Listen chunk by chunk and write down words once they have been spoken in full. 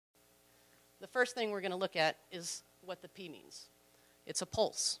the first thing we're going to look at is what the P means. It's a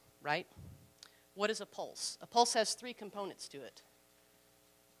pulse, right? What is a pulse? A pulse has three components to it.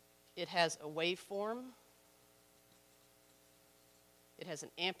 It has a waveform, it has an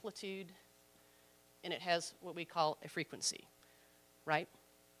amplitude, and it has what we call a frequency, right?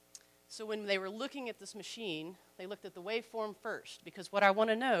 So when they were looking at this machine, they looked at the waveform first, because what I want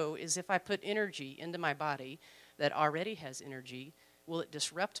to know is if I put energy into my body that already has energy, will it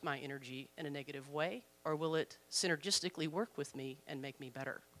disrupt my energy in a negative way, or will it synergistically work with me and make me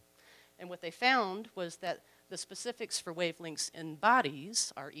better? And what they found was that the specifics for wavelengths in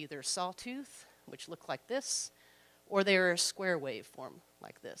bodies are either sawtooth, which look like this, or they're a square waveform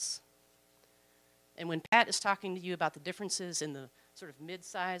like this. And when Pat is talking to you about the differences in the sort of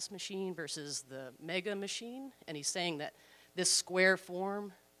mid-sized machine versus the mega machine, and he's saying that this square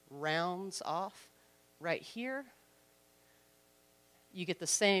form rounds off right here, you get the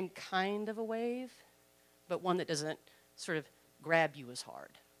same kind of a wave, but one that doesn't sort of grab you as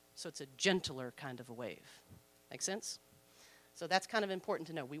hard. So it's a gentler kind of a wave. Make sense? So that's kind of important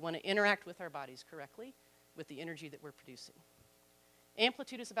to know. We want to interact with our bodies correctly with the energy that we're producing.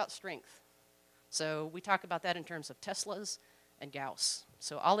 Amplitude is about strength. So we talk about that in terms of Teslas and Gauss.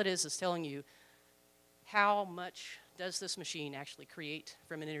 So all it is telling you how much does this machine actually create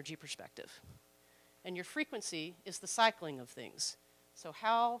from an energy perspective. And your frequency is the cycling of things. So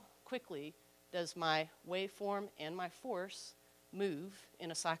how quickly does my waveform and my force move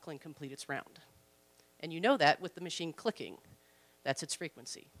in a cycling complete its round? And you know that with the machine clicking. That's its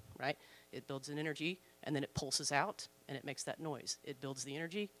frequency, right? It builds an energy, and then it pulses out, and it makes that noise. It builds the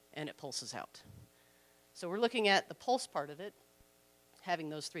energy, and it pulses out. So we're looking at the pulse part of it, having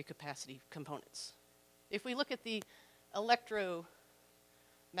those three capacity components. If we look at the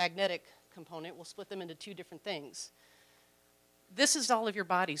electromagnetic component, we'll split them into two different things. This is all of your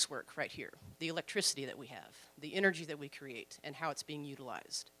body's work right here, the electricity that we have, the energy that we create, and how it's being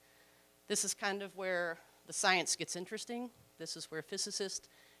utilized. This is kind of where the science gets interesting. This is where physicists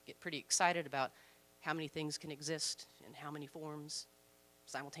get pretty excited about how many things can exist in how many forms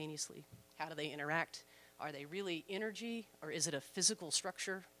simultaneously. How do they interact? Are they really energy, or is it a physical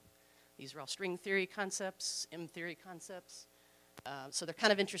structure? These are all string theory concepts, M theory concepts. So they're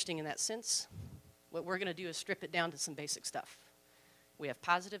kind of interesting in that sense. What we're going to do is strip it down to some basic stuff. We have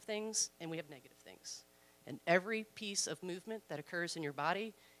positive things and we have negative things. And every piece of movement that occurs in your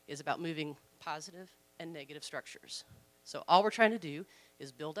body is about moving positive and negative structures. So all we're trying to do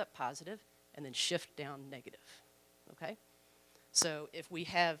is build up positive and then shift down negative, okay? So if we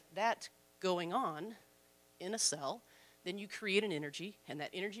have that going on in a cell, then you create an energy, and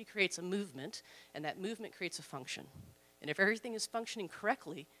that energy creates a movement, and that movement creates a function. And if everything is functioning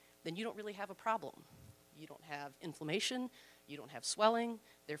correctly, then you don't really have a problem. You don't have inflammation, you don't have swelling,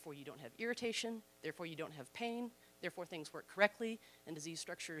 therefore you don't have irritation, therefore you don't have pain, therefore things work correctly, and disease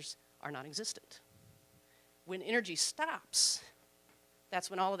structures are non-existent. When energy stops, that's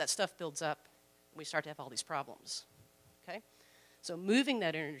when all of that stuff builds up, and we start to have all these problems, okay? So moving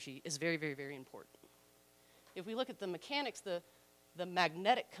that energy is very, very, very important. If we look at the mechanics, the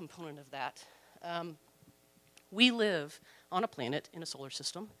magnetic component of that, we live on a planet in a solar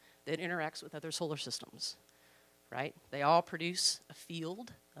system that interacts with other solar systems, right? They all produce a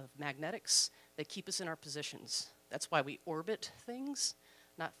field of magnetics that keep us in our positions. That's why we orbit things,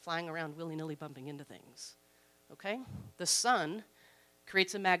 not flying around willy-nilly bumping into things, okay? The sun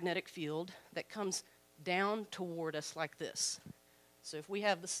creates a magnetic field that comes down toward us like this. So if we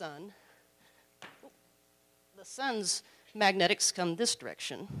have the sun's magnetics come this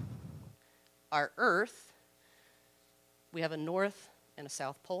direction. Our Earth, we have a north and a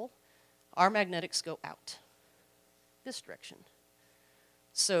south pole. Our magnetics go out this direction.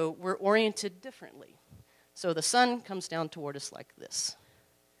 So we're oriented differently. So the sun comes down toward us like this.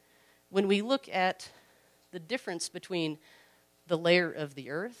 When we look at the difference between the layer of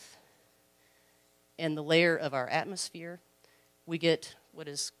the Earth and the layer of our atmosphere, we get what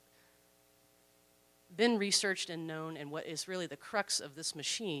has been researched and known, and what is really the crux of this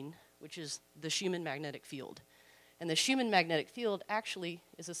machine, which is the Schumann magnetic field. And the Schumann magnetic field actually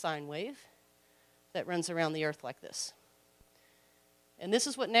is a sine wave that runs around the Earth like this. And this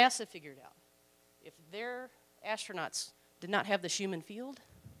is what NASA figured out. If their astronauts did not have the Schumann field,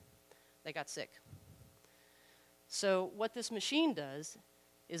 they got sick. So what this machine does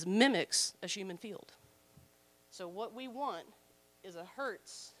is mimics a Schumann field. So what we want is a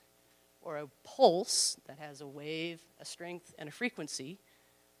hertz, or a pulse that has a wave, a strength, and a frequency,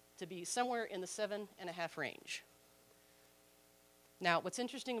 to be somewhere in the 7.5 range. Now, what's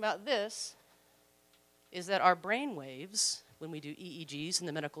interesting about this is that our brain waves when we do EEGs in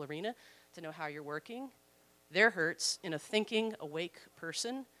the medical arena to know how you're working. Their hertz in a thinking, awake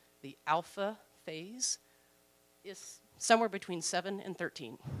person, the alpha phase, is somewhere between 7 and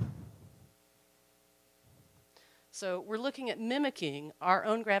 13. So we're looking at mimicking our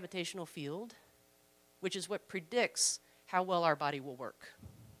own gravitational field, which is what predicts how well our body will work.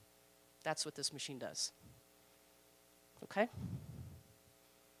 That's what this machine does. Okay?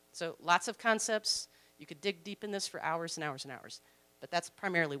 So lots of concepts. You could dig deep in this for hours and hours and hours, but that's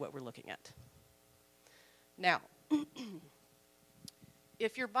primarily what we're looking at. Now,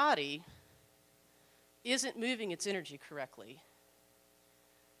 if your body isn't moving its energy correctly,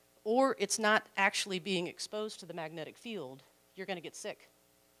 or it's not actually being exposed to the magnetic field, you're going to get sick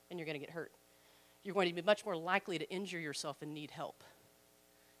and you're going to get hurt. You're going to be much more likely to injure yourself and need help.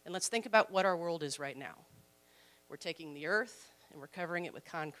 And let's think about what our world is right now. We're taking the earth and we're covering it with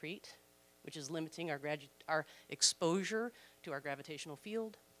concrete, which is limiting our exposure to our gravitational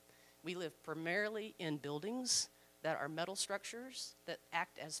field. We live primarily in buildings that are metal structures that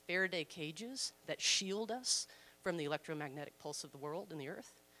act as Faraday cages that shield us from the electromagnetic pulse of the world and the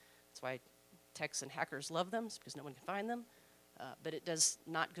earth. That's why techs and hackers love them, because no one can find them. But it does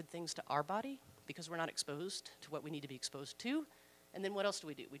not good things to our body because we're not exposed to what we need to be exposed to. And then what else do?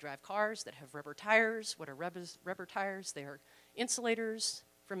 We drive cars that have rubber tires. What are rubber tires? They are insulators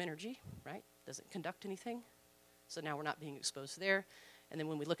from energy, right? Doesn't conduct anything. So now we're not being exposed there. And then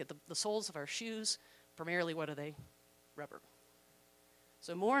when we look at the soles of our shoes, primarily what are they? Rubber.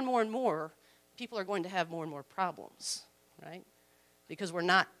 So more and more and more, people are going to have more and more problems, right? Because we're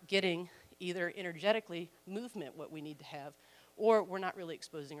not getting either energetically movement what we need to have, or we're not really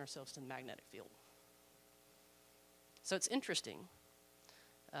exposing ourselves to the magnetic field. So it's interesting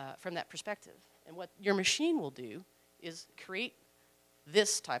from that perspective. And what your machine will do is create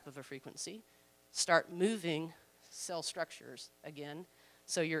this type of a frequency, start moving cell structures again,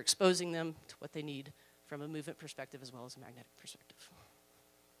 so you're exposing them to what they need from a movement perspective as well as a magnetic perspective.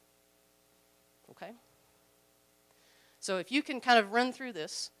 Okay? So if you can kind of run through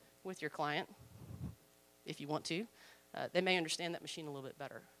this with your client, if you want to, they may understand that machine a little bit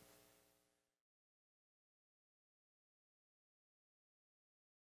better.